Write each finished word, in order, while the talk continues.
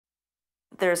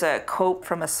There's a quote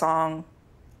from a song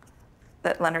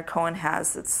that Leonard Cohen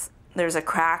has. There's a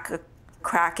crack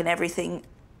in everything.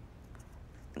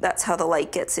 That's how the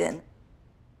light gets in.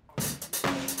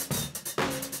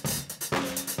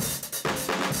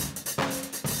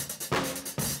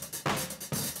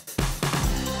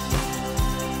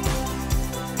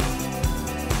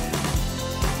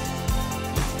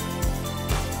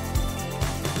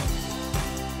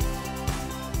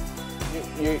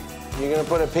 You're gonna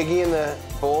put a piggy in the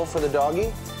bowl for the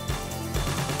doggy?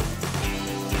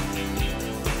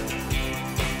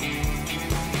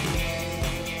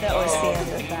 That was the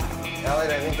end of that.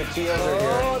 Elliot, I think the Teos are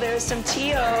here. Oh, there's some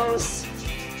Teos.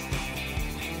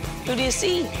 Who do you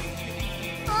see?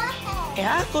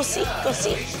 Yeah, go see, go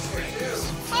see.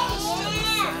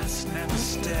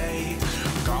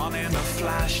 Gone in a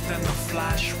flash, then the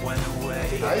flash went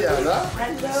away. Hi, Anna.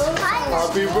 Hello.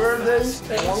 Happy birthday.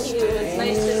 Thank you. It's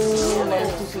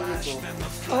nice to see you.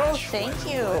 Oh, thank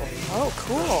you. Oh,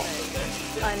 cool.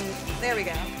 There we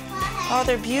go. Oh,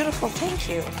 they're beautiful. Thank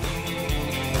you.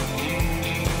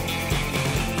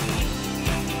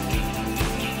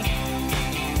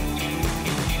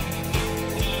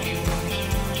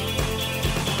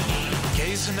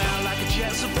 Gazing out like a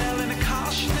Jezebel in a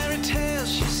cautionary tale.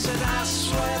 She said, I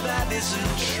swear that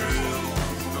isn't true.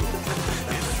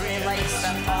 They like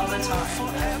stuff all the time. For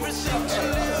everything to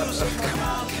lose, come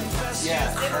on, confess your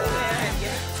crime.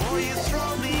 For you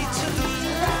throw me to the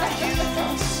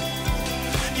lions.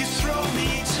 You throw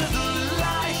me to the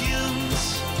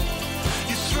lions.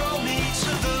 You throw me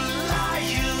to the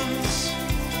lions.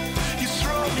 You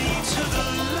throw me to the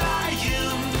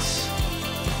lions.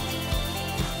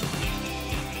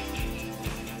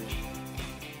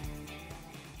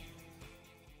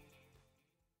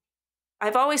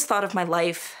 I've always thought of my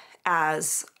life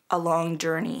as a long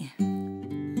journey.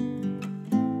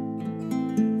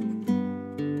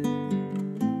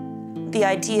 The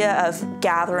idea of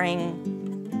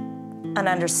gathering an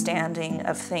understanding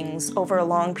of things over a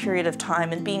long period of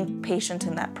time and being patient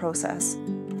in that process.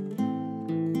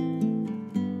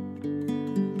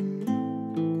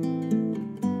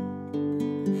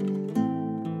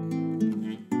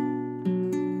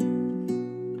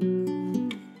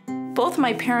 Both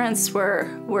my parents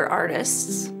were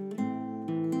artists.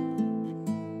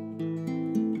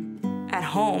 At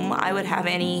home, I would have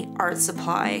any art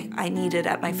supply I needed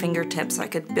at my fingertips. I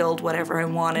could build whatever I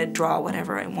wanted, draw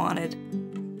whatever I wanted.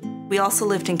 We also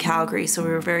lived in Calgary, so we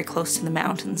were very close to the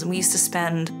mountains, and we used to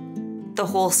spend the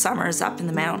whole summers up in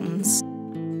the mountains.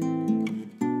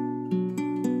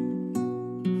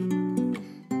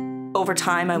 Over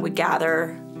time, I would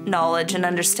gather knowledge and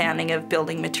understanding of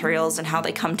building materials and how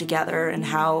they come together and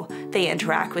how they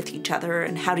interact with each other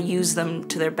and how to use them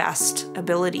to their best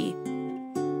ability.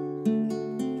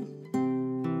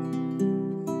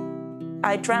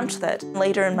 I dreamt that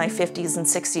later in my 50s and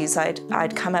 60s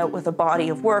I'd come out with a body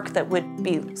of work that would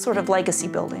be sort of legacy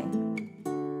building.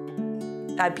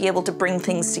 I'd be able to bring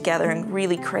things together and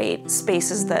really create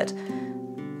spaces that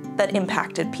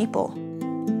impacted people.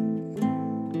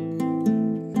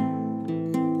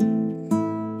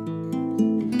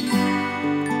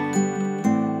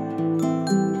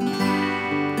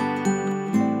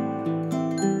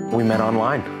 We met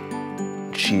online.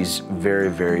 She's very,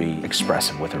 very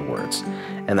expressive with her words,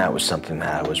 and that was something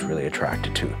that I was really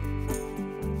attracted to.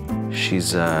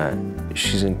 She's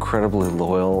incredibly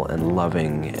loyal and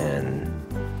loving, and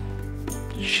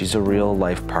she's a real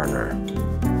life partner.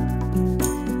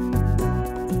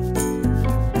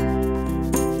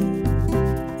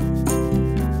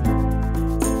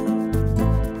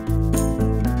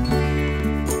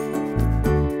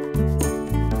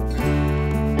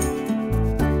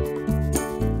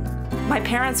 My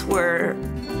parents were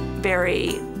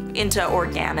very into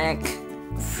organic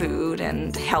food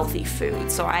and healthy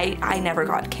food, so I never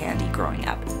got candy growing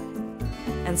up.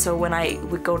 And so when I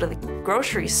would go to the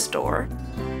grocery store,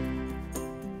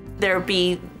 there would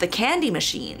be the candy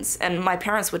machines, and my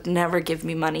parents would never give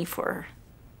me money for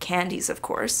candies, of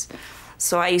course.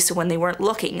 So I used to, when they weren't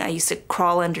looking, I used to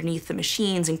crawl underneath the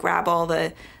machines and grab all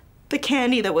the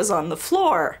candy that was on the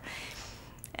floor.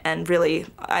 And really,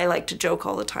 I like to joke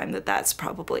all the time that that's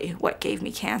probably what gave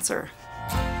me cancer.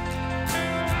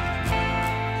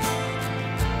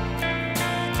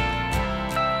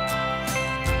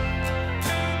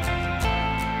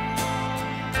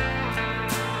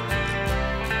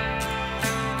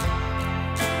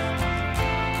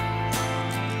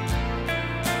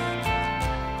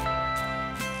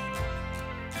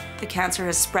 The cancer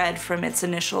has spread from its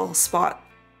initial spot.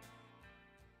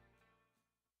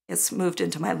 It's moved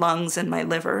into my lungs and my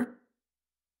liver.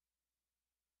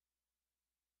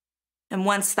 And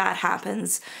once that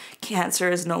happens, cancer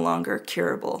is no longer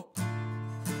curable.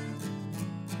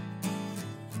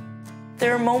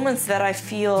 There are moments that I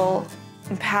feel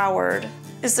empowered,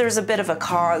 is there's a bit of a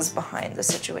cause behind the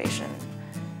situation.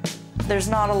 There's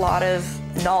not a lot of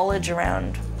knowledge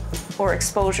around or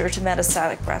exposure to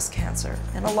metastatic breast cancer.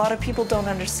 And a lot of people don't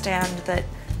understand that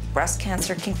breast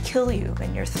cancer can kill you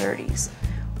in your 30s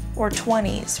or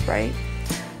 20s, right?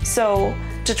 So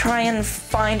to try and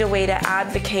find a way to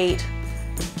advocate,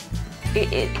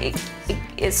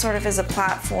 it sort of is a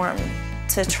platform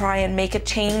to try and make a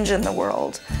change in the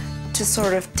world, to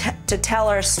sort of to tell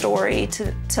our story,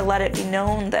 to let it be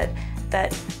known that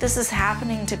this is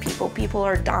happening to people. People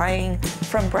are dying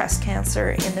from breast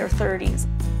cancer in their 30s.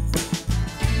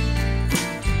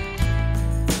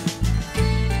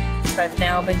 I've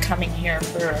now been coming here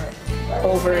for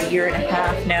over a year and a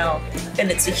half now,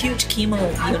 and it's a huge chemo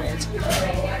unit.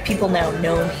 People now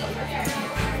know me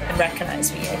and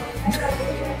recognize me.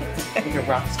 You're a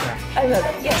rock star.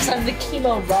 Yes, I'm the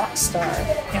chemo rock star.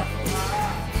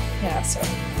 Yeah, so.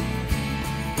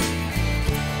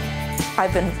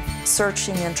 I've been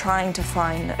searching and trying to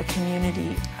find a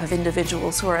community of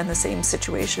individuals who are in the same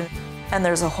situation, and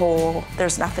there's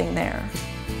nothing there.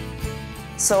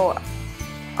 So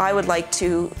I would like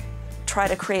to try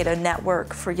to create a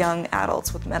network for young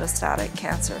adults with metastatic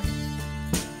cancer.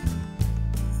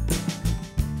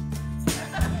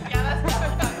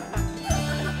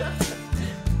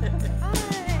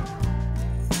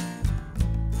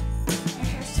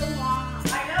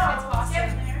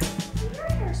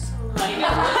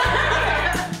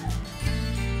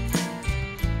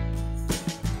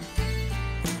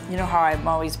 You know how I'm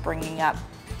always bringing up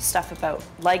stuff about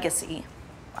legacy?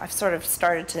 I've sort of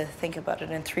started to think about it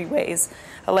in 3 ways.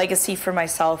 A legacy for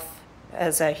myself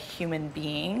as a human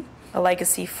being, a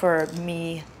legacy for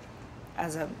me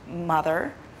as a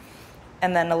mother,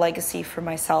 and then a legacy for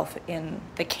myself in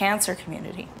the cancer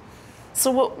community.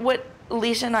 So what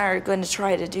Alicia and I are going to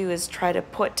try to do is try to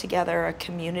put together a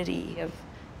community of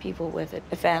people with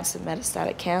advanced and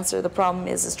metastatic cancer. The problem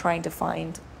is trying to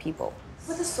find people.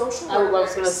 With the social I workers.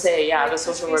 was going to say, yeah, the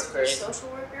social workers. Social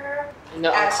worker. In the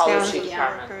oncology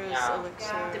department.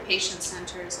 The patient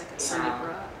centers, like at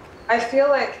Sunnybrook. I feel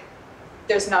like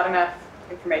there's not enough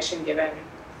information given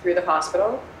through the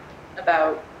hospital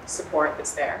about support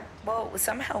that's there. Well,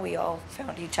 somehow we all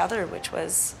found each other, which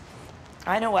was,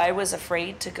 I know I was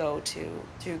afraid to go to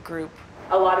group.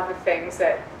 A lot of the things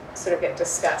that sort of get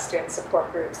discussed in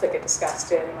support groups, that get discussed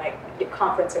in like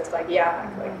conferences, like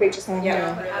they just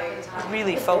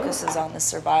Really focuses on the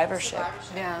survivorship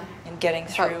and getting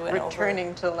through and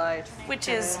returning to life, which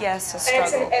is yes a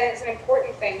struggle. And it's an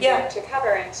important thing to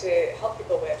cover and to help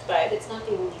people with, but It's not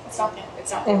the only thing. it's not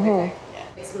the only thing.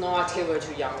 It's not tailored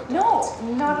to young adults.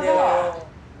 No, not at all.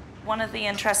 One of the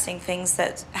interesting things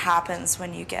that happens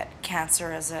when you get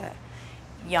cancer as a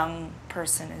young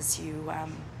person is you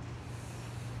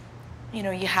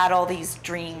know, you had all these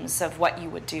dreams of what you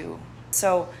would do.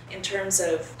 So in terms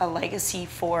of a legacy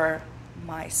for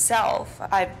myself,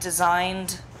 I've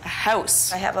designed a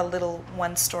house. I have a little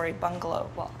 1-story bungalow.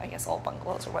 Well, I guess all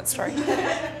bungalows are 1-story.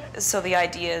 So the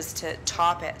idea is to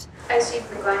top it. As you've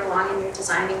been going along in your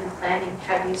designing and planning,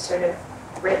 have you sort of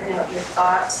written out your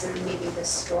thoughts and maybe the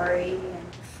story?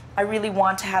 I really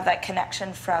want to have that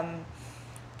connection from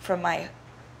my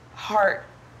heart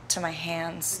to my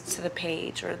hands to the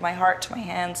page, or my heart to my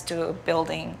hands to a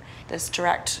building, this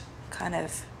direct kind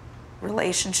of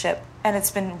relationship. And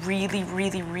it's been really,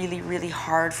 really, really, really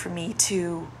hard for me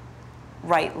to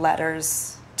write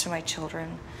letters to my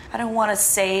children. I don't want to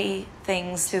say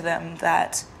things to them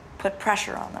that put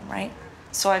pressure on them, right?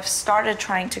 So I've started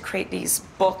trying to create these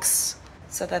books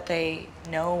so that they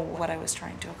know what I was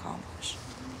trying to accomplish.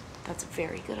 That's a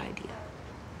very good idea.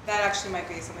 That actually might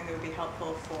be something that would be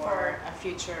helpful for a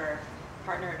future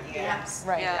partner of Ian's.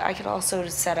 Right. Yeah. I could also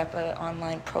set up an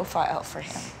online profile for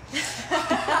him. You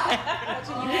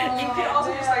could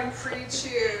also just like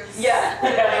pre-choose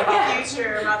Yeah.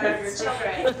 future mother of your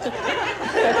children.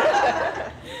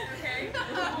 Okay. You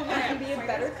can be a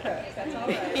better cook. That's all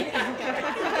right.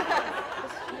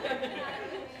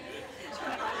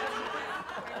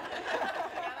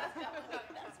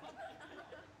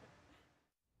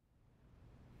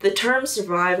 The term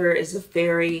survivor is a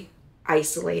very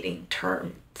isolating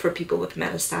term for people with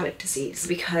metastatic disease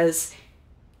because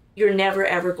you're never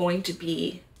ever going to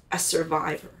be a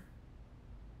survivor.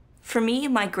 For me,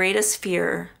 my greatest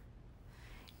fear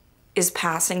is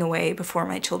passing away before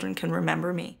my children can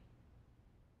remember me.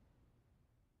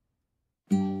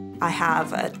 I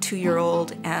have a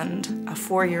 2-year-old and a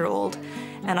 4-year-old,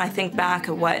 and I think back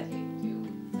at what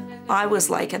I was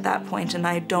like at that point, and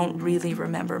I don't really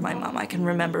remember my mom. I can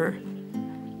remember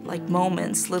like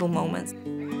moments, little moments.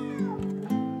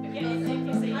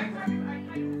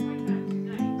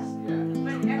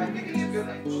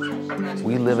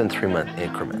 We live in 3-month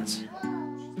increments.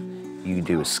 You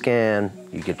do a scan,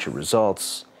 you get your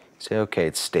results, you say, okay,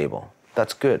 it's stable.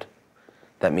 That's good.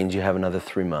 That means you have another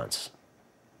 3 months,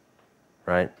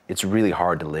 right? It's really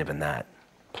hard to live in that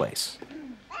place.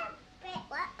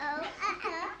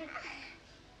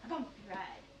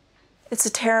 It's a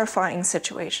terrifying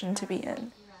situation to be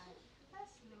in.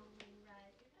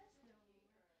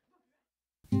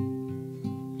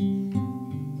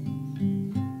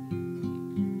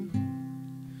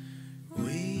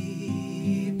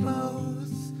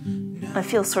 I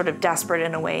feel sort of desperate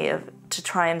in a way to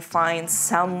try and find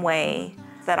some way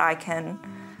that I can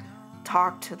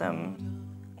talk to them,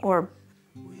 or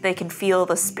they can feel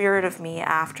the spirit of me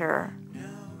after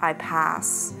I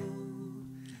pass.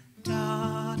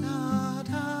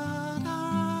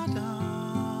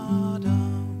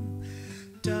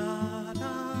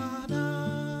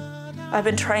 I've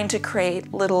been trying to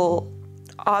create little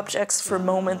objects for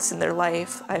moments in their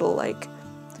life. I like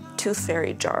tooth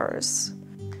fairy jars,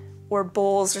 or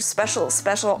bowls, or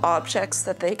special objects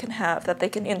that they can have, that they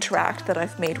can interact, that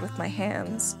I've made with my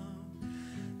hands.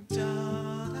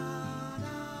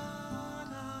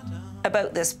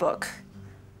 About this book.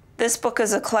 This book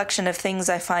is a collection of things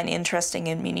I find interesting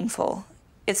and meaningful.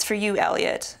 It's for you,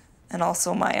 Elliot, and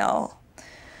also Maëlle.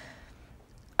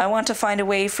 I want to find a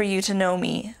way for you to know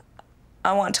me.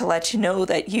 I want to let you know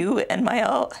that you and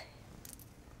Maëlle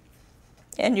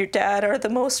and your dad are the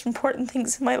most important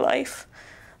things in my life.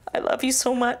 I love you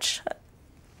so much.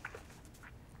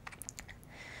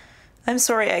 I'm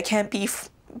sorry I can't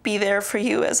be there for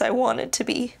you as I wanted to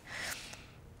be.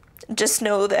 Just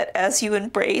know that as you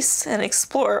embrace and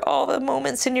explore all the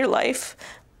moments in your life,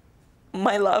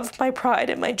 my love, my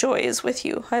pride, and my joy is with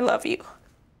you. I love you.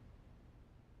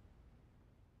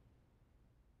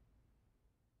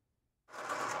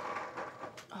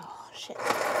 Oh, shit.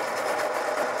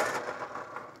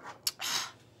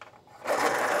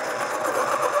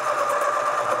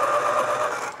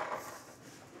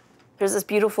 There's this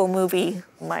beautiful movie,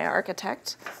 My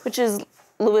Architect, which is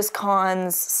Louis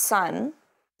Kahn's son.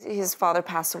 His father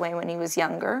passed away when he was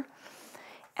younger,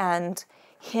 and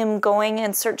him going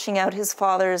and searching out his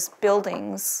father's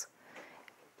buildings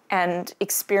and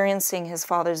experiencing his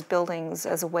father's buildings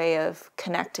as a way of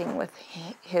connecting with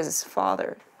his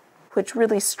father, which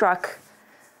really struck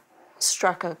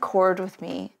a chord with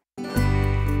me.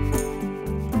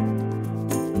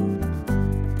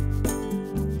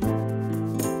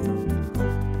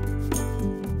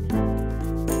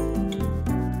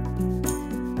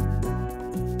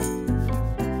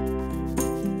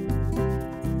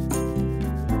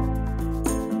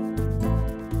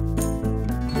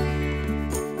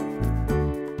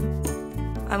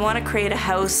 I want to create a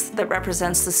house that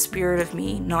represents the spirit of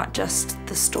me, not just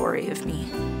the story of me.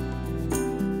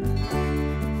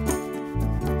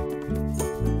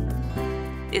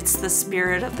 It's the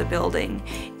spirit of the building.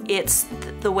 It's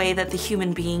the way that the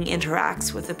human being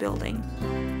interacts with the building.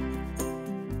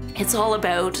 It's all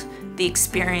about the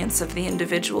experience of the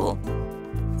individual.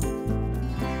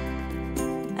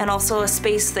 And also a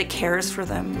space that cares for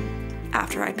them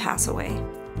after I pass away.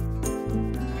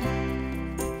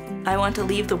 I want to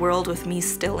leave the world with me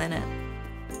still in it.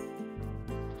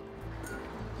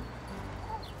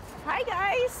 Hi,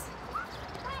 guys.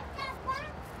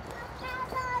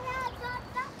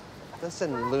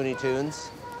 Listen, Looney Tunes.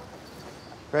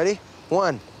 Ready?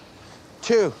 1,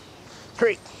 2,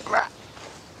 3.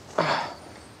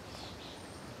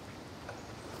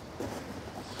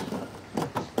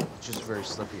 Just very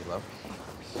slippy, love.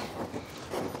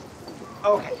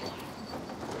 Okay.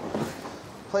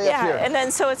 Play up here. Yeah, and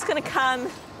then so it's gonna come,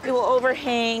 it will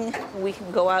overhang, we can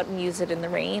go out and use it in the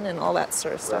rain and all that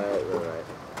sort of stuff. Right.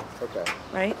 Okay.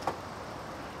 Right?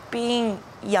 Being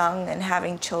young and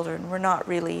having children, we're not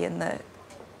really in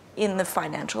the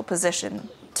financial position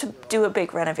to do a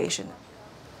big renovation.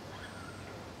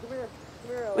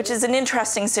 Which is an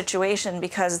interesting situation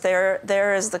because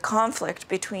there is the conflict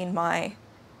between my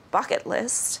bucket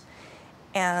list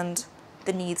and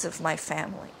the needs of my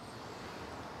family.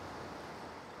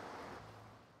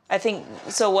 I think,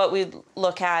 so what we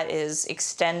look at is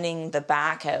extending the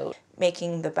back out,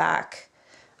 making the back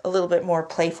a little bit more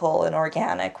playful and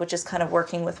organic, which is kind of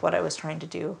working with what I was trying to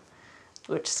do,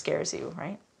 which scares you,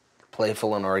 right?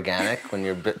 Playful and organic when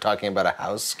you're talking about a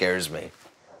house scares me.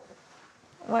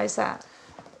 Why is that?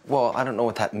 Well, I don't know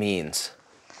what that means.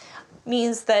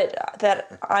 means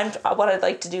that what I'd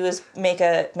like to do is make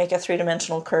a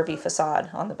three-dimensional curvy facade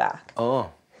on the back.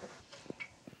 Oh.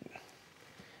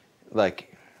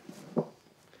 Like,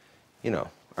 you know,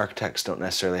 architects don't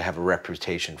necessarily have a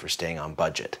reputation for staying on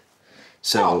budget.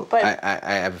 So No, but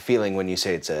I have a feeling when you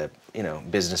say it's a, you know,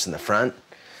 business in the front,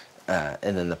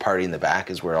 and then the party in the back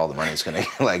is where all the money's gonna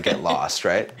like get lost,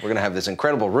 right? We're gonna have this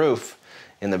incredible roof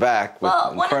in the back with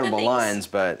incredible lines,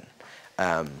 but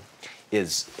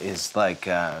is like.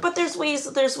 But there's ways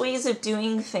of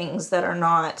doing things that are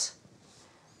not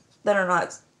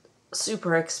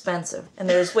super expensive, and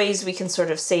there's ways we can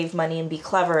sort of save money and be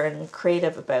clever and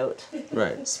creative about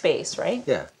space, right?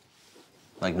 Yeah.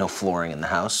 Like no flooring in the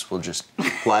house, we'll just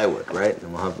plywood, right?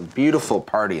 And we'll have a beautiful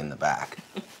party in the back,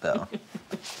 though.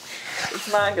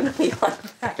 It's not gonna be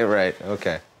like that. Right,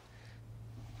 okay.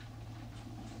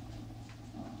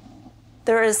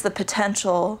 There is the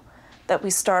potential that we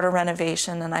start a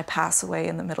renovation and I pass away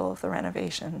in the middle of the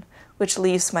renovation, which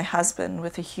leaves my husband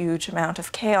with a huge amount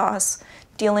of chaos,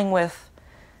 dealing with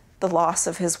the loss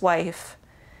of his wife,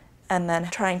 and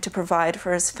then trying to provide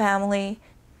for his family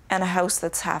and a house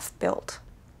that's half built.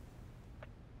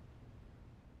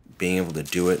 Being able to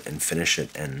do it and finish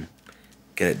it and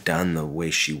get it done the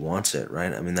way she wants it,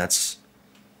 right? I mean, that's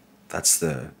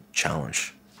the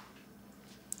challenge.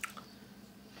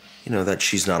 You know, that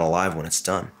she's not alive when it's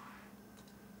done.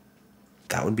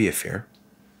 That would be a fear.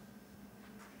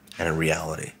 And a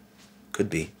reality.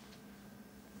 Could be.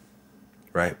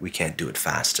 Right? We can't do it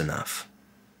fast enough.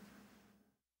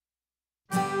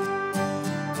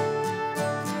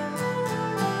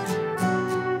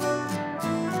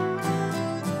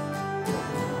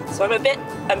 So I'm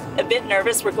a bit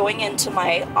nervous. We're going into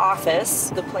my office,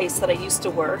 the place that I used to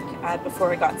work at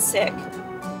before I got sick.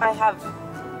 I have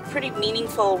pretty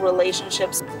meaningful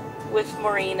relationships with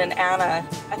Maureen and Anna.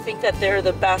 I think that they're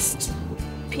the best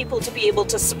people to be able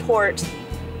to support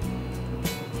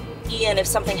Ian if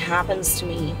something happens to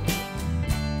me.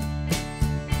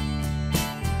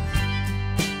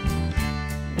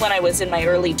 When I was in my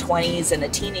early 20s and a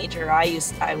teenager, I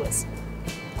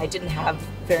didn't have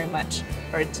very much,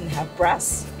 or I didn't have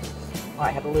breasts. Well,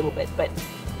 I have a little bit, but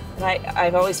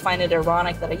I've always find it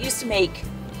ironic that I used to make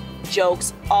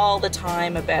jokes all the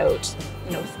time about,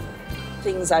 you know,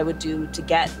 things I would do to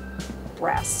get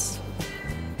breasts.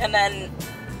 And then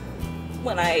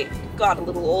when I got a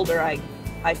little older,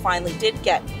 I finally did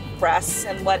get breasts,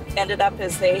 and what ended up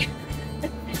is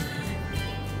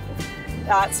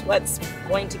that's what's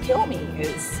going to kill me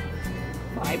is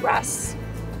my breasts.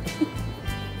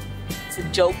 It's a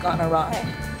joke on a ride.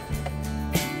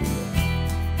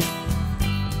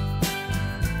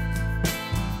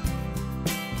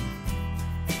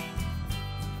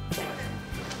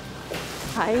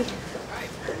 Hi.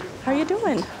 How are you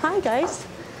doing? Hi, guys.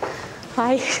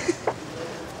 Hi.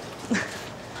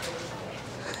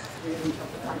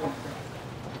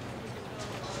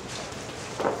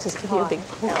 Just give you a big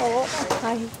hello.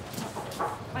 Hi.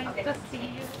 Nice to see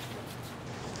you.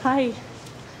 Hi.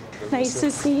 Nice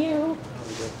to see you.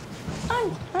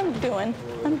 I'm doing.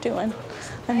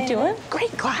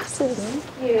 Great glasses.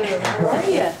 Thank you. How are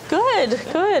you? Good.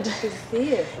 Good to see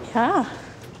you. Yeah.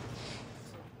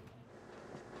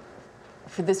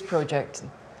 For this project,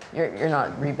 you're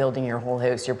not rebuilding your whole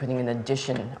house. You're putting an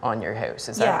addition on your house.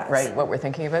 Is that right? What we're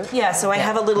thinking about? Yeah. So I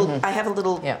have a little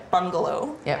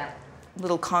bungalow. Yeah.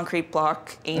 Little concrete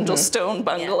block angel stone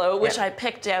bungalow, which I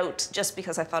picked out just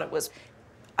because I thought it was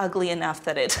ugly enough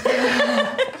that it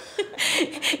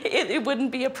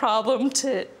wouldn't be a problem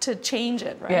to change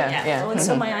it, right? Yeah. And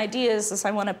so my idea is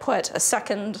I want to put a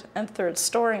second and third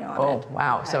story on it. Oh,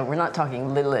 wow. So we're not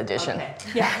talking little addition. Okay.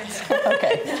 Yeah.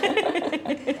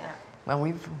 Okay. Well,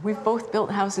 we've both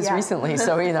built houses recently,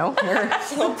 so you know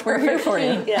we're here for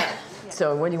you. Yeah.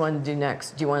 So what do you want to do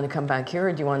next? Do you want to come back here,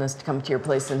 or do you want us to come to your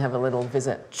place and have a little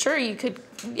visit? Sure, you could.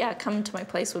 Yeah, come to my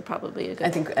place would probably be a good.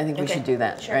 I think we should do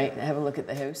that, right? Have a look at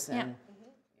the house. And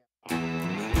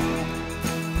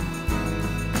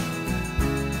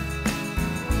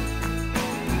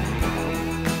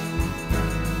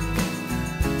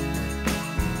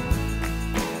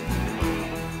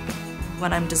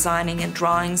When I'm designing and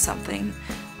drawing something,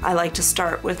 I like to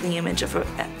start with the image of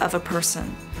a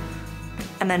person,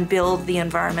 and then build the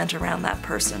environment around that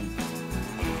person.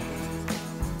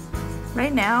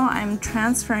 Right now, I'm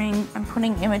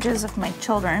putting images of my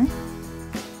children.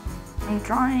 I'm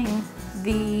drawing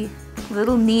the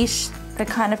little niche that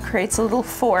kind of creates a little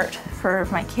fort for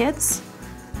my kids.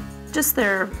 Just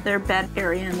their bed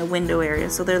area and the window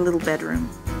area, so their little bedroom.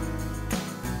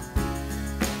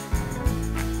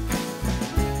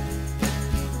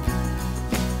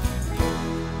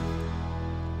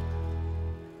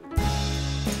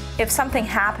 if something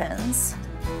happens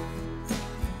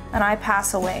and I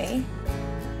pass away,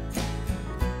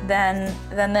 then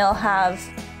they'll have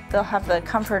the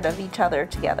comfort of each other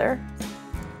together.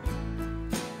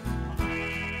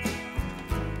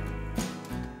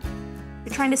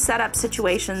 We're trying to set up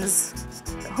situations,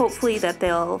 hopefully that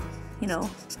they'll, you know,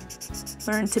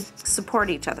 learn to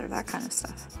support each other, that kind of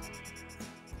stuff.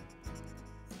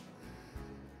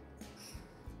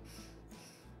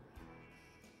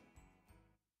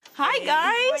 Hi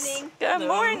guys! Good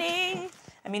morning!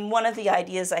 I mean, one of the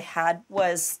ideas I had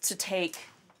was to take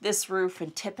this roof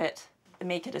and tip it and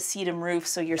make it a sedum roof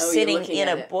so you're sitting in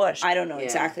a bush. I don't know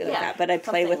exactly like that, but I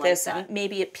play with this and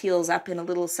maybe it peels up in a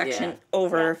little section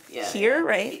over here,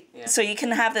 right? Yeah. So you can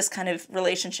have this kind of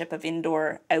relationship of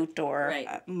indoor, outdoor.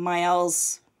 Right.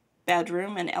 Mael's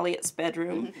bedroom and Elliot's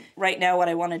bedroom. Right now what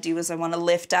I want to do is I want to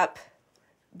lift up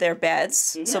their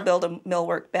beds, so build a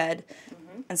millwork bed.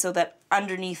 And so that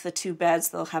underneath the two beds,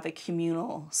 they'll have a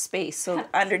communal space. So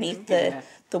underneath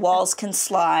the walls can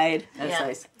slide. That's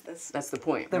nice. That's the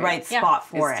point. The right spot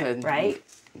for it, right?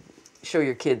 Show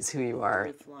your kids who you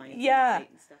are. Yeah.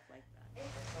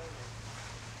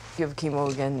 You have chemo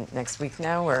again next week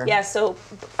now, or? Yeah, so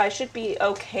I should be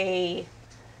okay.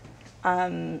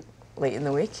 Late in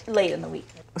the week? Late in the week.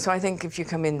 So I think if you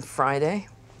come in Friday,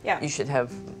 you should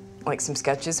have like some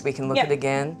sketches. We can look at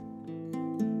again.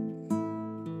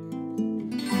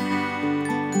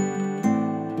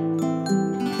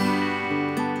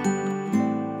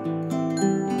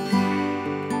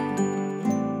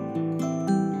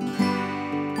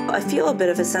 I feel a bit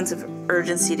of a sense of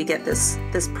urgency to get this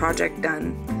project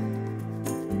done,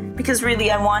 because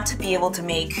really I want to be able to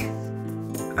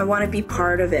I want to be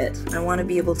part of it. I want to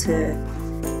be able to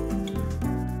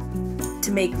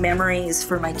make memories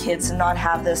for my kids and not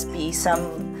have this be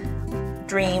some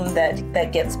dream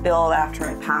that gets built after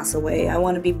I pass away. I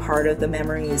want to be part of the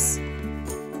memories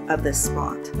of this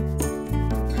spot.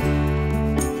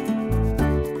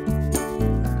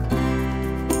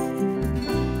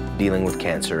 Dealing with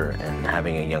cancer and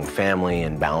having a young family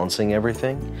and balancing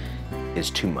everything is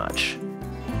too much.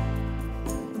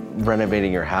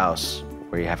 Renovating your house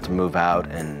where you have to move out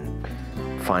and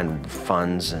find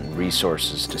funds and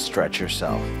resources to stretch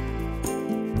yourself.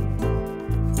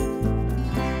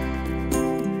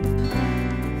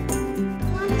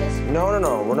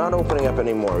 No, we're not opening up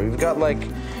anymore. We've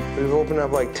opened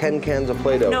up like 10 cans of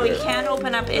Play-Doh. No, you can't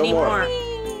open up anymore.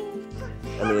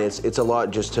 I mean, it's a lot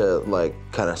just to like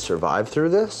kind of survive through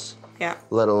this. Yeah.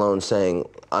 Let alone saying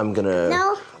I'm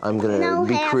gonna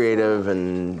be creative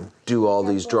and do all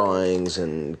these drawings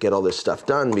and get all this stuff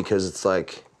done, because it's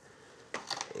like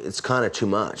it's kind of too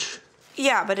much.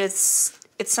 Yeah, but it's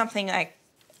something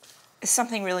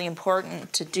really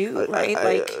important to do, right?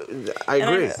 I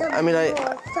agree.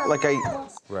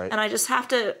 Right. And I just have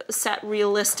to set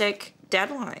realistic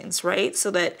deadlines, right? So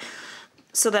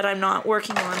that I'm not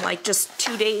working on like just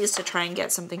 2 days to try and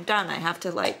get something done. I have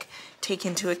to like take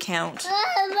into account.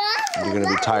 You're gonna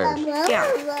be tired.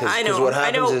 Yeah, I know. Because what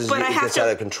happens is it gets out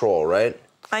of control, right?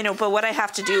 I know, but what I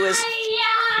have to do is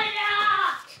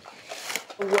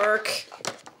work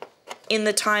in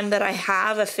the time that I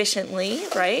have efficiently,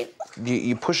 right?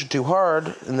 You push it too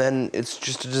hard, and then it's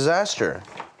just a disaster.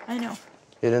 I know.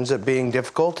 It ends up being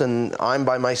difficult, and I'm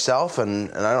by myself,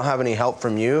 and I don't have any help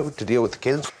from you to deal with the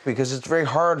kids, because it's very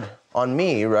hard on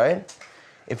me, right?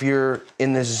 If you're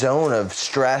in this zone of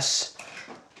stress,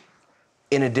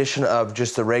 in addition of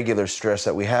just the regular stress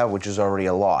that we have, which is already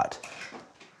a lot.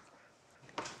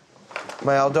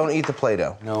 Mael, don't eat the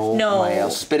Play-Doh. No.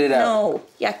 Mael, spit it out. No,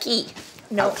 yucky.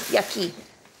 No, yucky.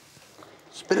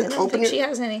 Spit it, I don't open think it. she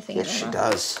has anything. Yes, she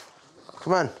does.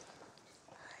 Come on.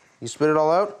 You spit it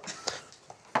all out?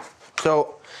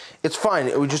 So, it's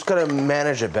fine. We just gotta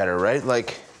manage it better, right?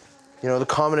 Like, you know, the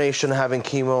combination of having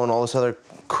chemo and all this other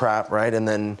crap, right?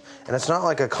 And it's not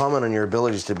like a comment on your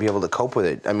abilities to be able to cope with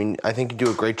it. I mean, I think you do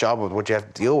a great job with what you have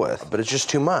to deal with, but it's just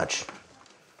too much.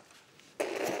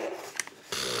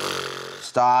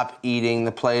 Stop eating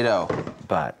the Play-Doh.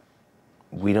 But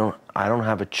I don't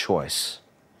have a choice.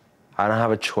 I don't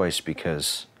have a choice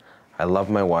because I love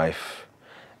my wife,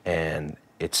 and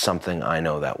it's something I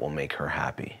know that will make her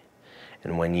happy.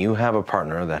 And when you have a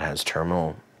partner that has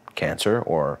terminal cancer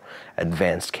or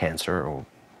advanced cancer, or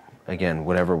again,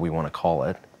 whatever we want to call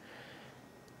it,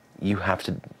 you have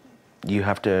to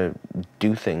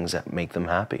do things that make them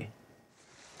happy.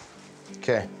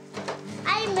 Okay.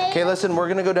 Okay, listen, we're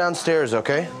gonna go downstairs,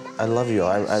 okay? I love you.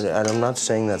 I'm not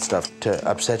saying that stuff to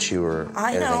upset you or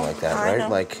anything like that, right?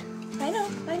 Like. I know.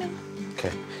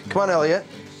 Okay. Come on, Elliot.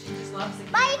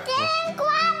 I didn't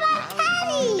grab a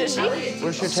teddy Is she?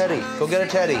 Where's your teddy? Go get a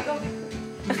teddy.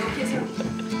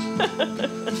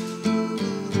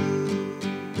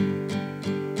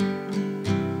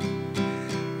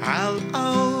 I'll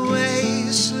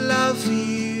always love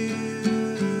you.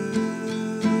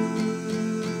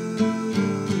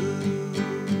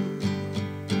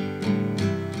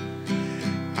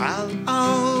 I'll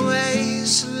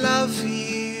always love you.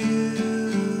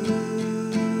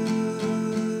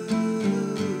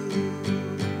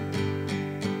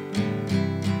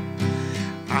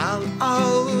 I'll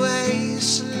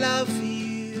always love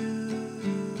you.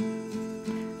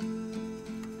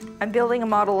 I'm building a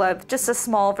model of just a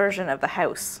small version of the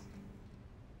house.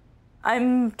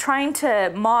 I'm trying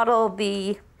to model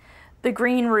the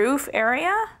green roof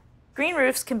area. Green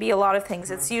roofs can be a lot of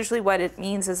things. It's usually what it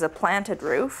means is a planted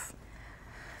roof.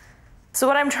 So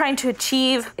what I'm trying to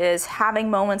achieve is having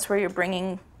moments where you're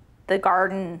bringing the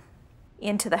garden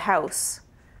into the house.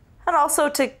 And also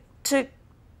to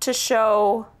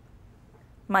show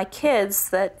my kids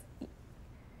that,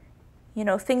 you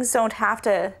know, things don't have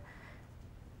to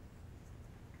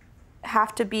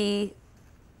be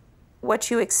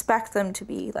what you expect them to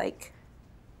be. Like,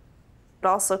 it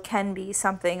also can be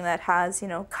something that has, you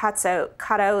know,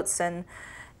 cutouts, and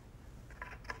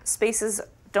spaces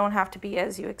don't have to be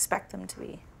as you expect them to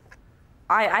be.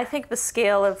 I think the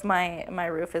scale of my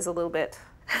roof is a little bit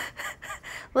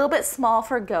small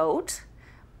for a goat,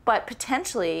 but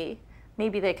potentially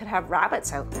maybe they could have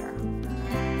rabbits out there.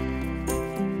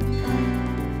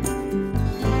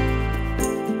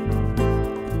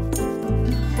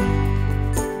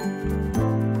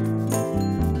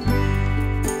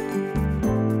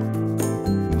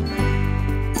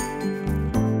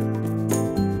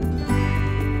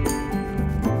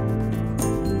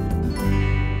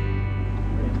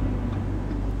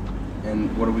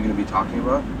 And what are we going to be talking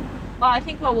about? Well, I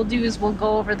think what we'll do is we'll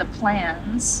go over the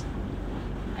plans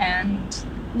and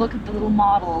look at the little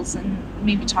models and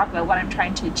maybe talk about what I'm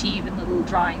trying to achieve and the little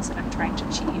drawings that I'm trying to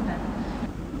achieve. And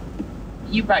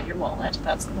you brought your wallet.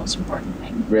 That's the most important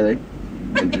thing. Really?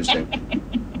 Interesting.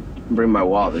 Bring my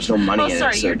wallet. There's no money in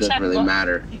it, so it doesn't really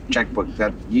matter. Checkbook.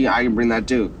 I can bring that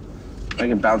too. I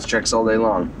can bounce checks all day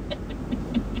long.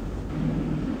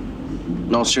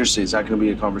 No, seriously, is that going to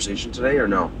be a conversation today or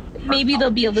no? Maybe there'll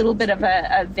be a little bit of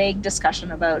a vague discussion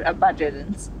about a budget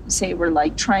and say we're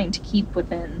like trying to keep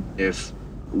within. If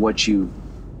what you've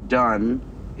done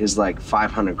is like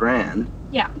 500 grand,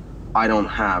 yeah, I don't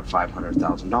have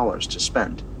 $500,000 to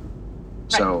spend.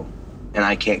 Right. So, and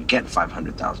I can't get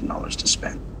 $500,000 to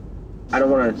spend. I don't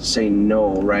want to say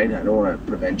no, right? I don't want to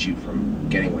prevent you from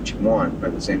getting what you want, but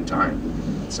at the same time,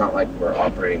 it's not like we're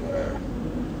operating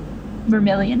we're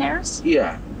millionaires?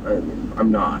 Yeah,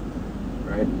 I'm not,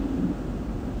 right?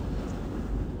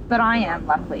 But I am,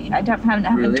 luckily. I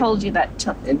haven't told you that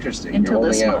Interesting. Until You're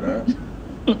this holding moment.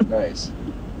 Out, huh? Nice.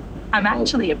 I'm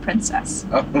actually a princess.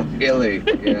 Oh, really?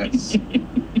 Yes.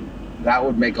 That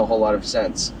would make a whole lot of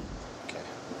sense. Okay.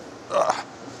 Ugh.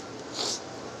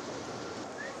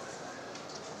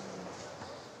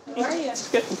 How are you?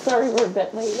 Good. Sorry we're a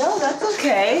bit late. No, that's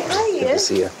okay. Hi, Good to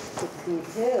see you. You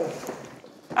too.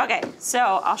 Okay, so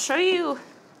I'll show you,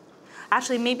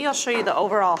 actually maybe I'll show you the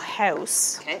overall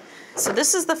house. Okay. So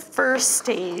this is the first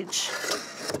stage.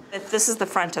 This is the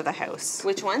front of the house.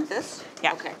 Which one? This?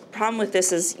 Yeah. Okay. Problem with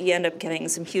this is you end up getting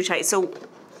some huge height. So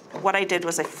what I did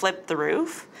was I flipped the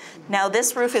roof. Now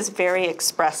this roof is very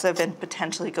expressive and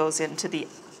potentially goes into the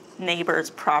neighbor's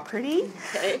property.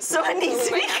 Okay. So it needs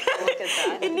to be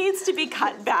it needs to be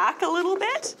cut back a little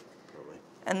bit.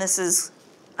 And this is,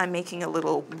 I'm making a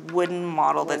little wooden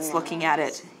model that's looking at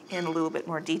it in a little bit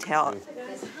more detail.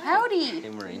 Howdy. Hey,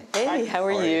 Maureen. Hey, how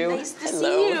are you? Nice to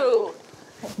see you.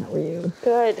 How are you?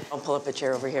 Good. I'll pull up a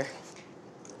chair over here.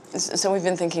 So we've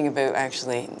been thinking about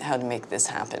actually how to make this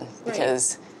happen,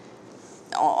 because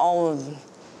all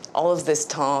of this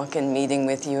talk and meeting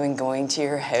with you and going to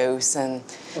your house, and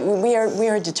we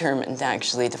are determined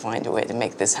actually to find a way to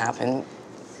make this happen.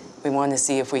 We want to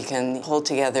see if we can hold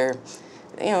together,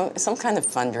 you know, some kind of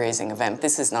fundraising event.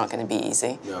 This is not going to be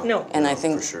easy. No. And I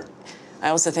think, for sure. I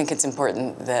also think it's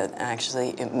important that actually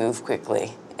it move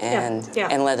quickly and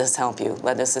let us help you.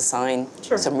 Let us assign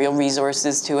some real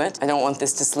resources to it. I don't want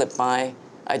this to slip by.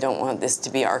 I don't want this to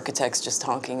be architects just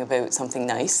talking about something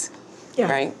nice,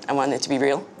 right? I want it to be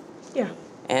real. Yeah.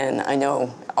 And I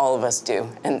know all of us do.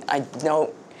 And I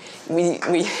know we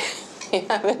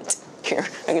haven't. Here,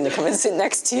 I'm going to come and sit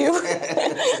next to you.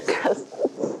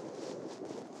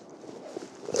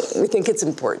 We think it's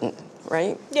important,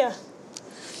 right? Yeah.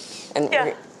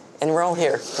 And we're all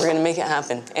here. We're going to make it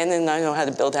happen. And then I know how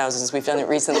to build houses. We've done it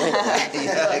recently.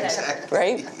 Yeah, exactly.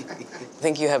 Right?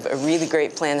 think you have a really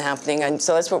great plan happening, and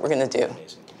so that's what we're going to do.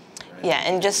 Yeah,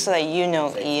 and just so that you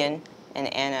know, Ian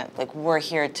and Anna, like, we're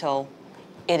here till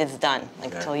it is done,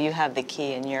 like, till you have the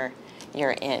key and you're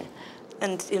in.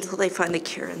 And until they find the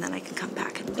cure, and then I can come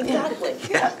back and live. Exactly.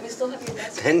 Yeah. You still have your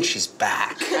best. Then she's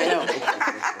back. I know.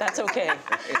 That's okay.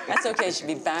 That's okay. She'll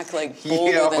be back like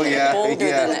bolder than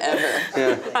ever.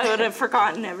 Yeah. I would have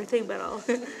forgotten everything, but I'll.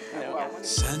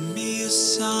 Send me a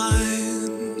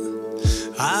sign.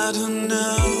 I don't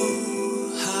know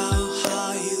how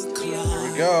high you climb.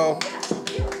 Here we go.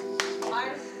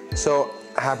 So,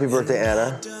 happy birthday,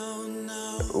 Anna.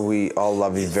 We all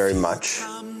love you very much,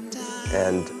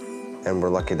 and we're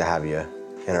lucky to have you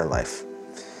in our life.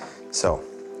 So,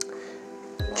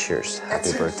 cheers.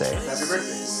 Happy birthday. Happy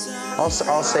birthday. I'll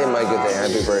say my good day.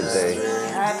 Happy birthday.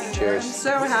 Cheers. I'm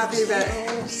so happy that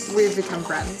we've become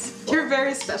friends. You're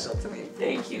very special to me.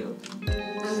 Thank you.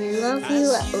 I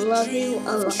love you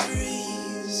a lot.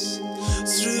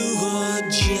 Through a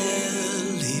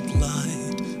jellied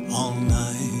light all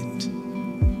night.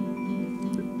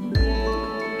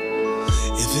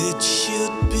 If it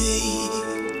should be,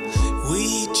 we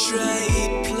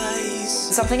trade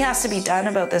places. Something has to be done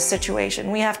about this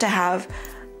situation. We have to have,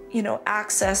 you know,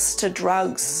 access to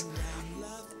drugs,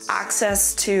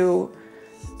 access to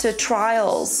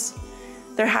trials.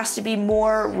 There has to be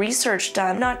more research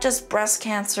done, not just breast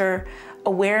cancer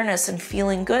awareness and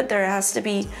feeling good. There has to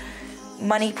be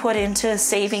money put into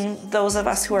saving those of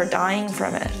us who are dying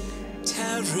from it.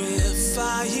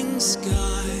 Terrifying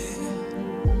sky.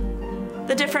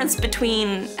 The difference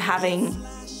between having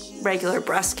regular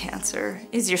breast cancer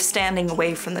is you're standing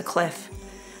away from the cliff.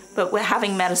 But with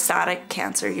having metastatic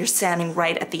cancer, you're standing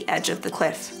right at the edge of the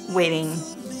cliff, waiting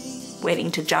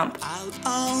to jump. I'll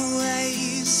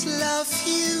always love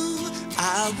you.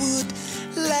 I would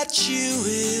let you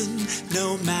in,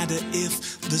 no matter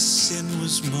if the sin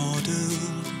was mortal.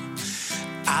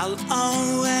 I'll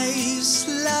always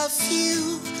love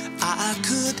you. I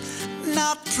could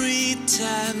not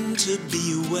pretend to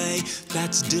be a way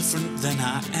that's different than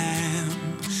I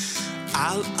am.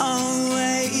 I'll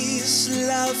always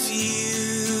love you.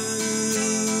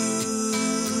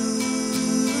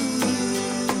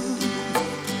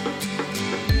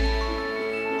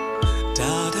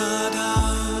 Da da da,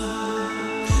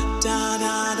 da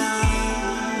da da,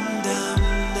 da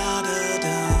da da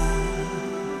da,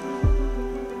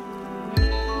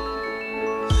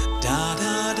 da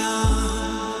da da,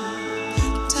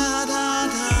 da da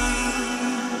da.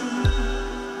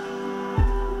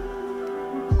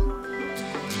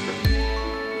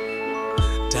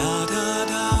 Da da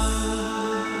da,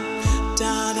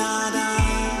 da da da,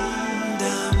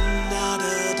 da da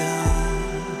da da,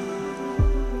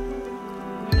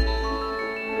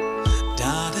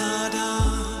 da da da.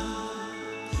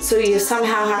 So you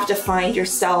somehow have to find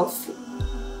yourself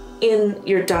in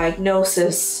your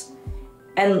diagnosis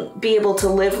and be able to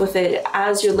live with it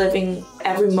as you're living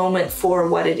every moment for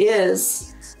what it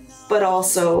is, but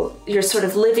also you're sort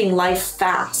of living life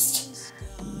fast.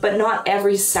 But not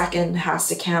every second has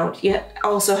to count. You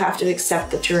also have to accept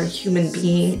that you're a human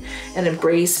being and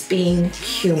embrace being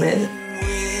human.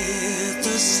 With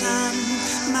the sun,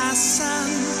 my son,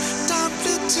 don't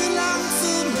look too long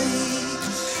for me.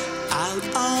 I'll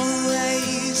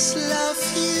always love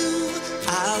you.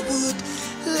 I would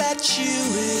let you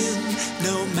in,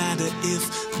 no matter if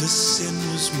the sin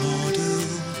was mortal.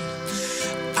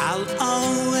 I'll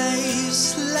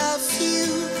always love you.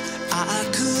 I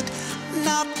could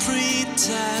not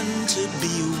pretend to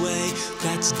be a way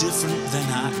that's different than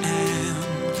I am.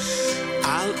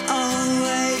 I'll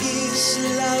always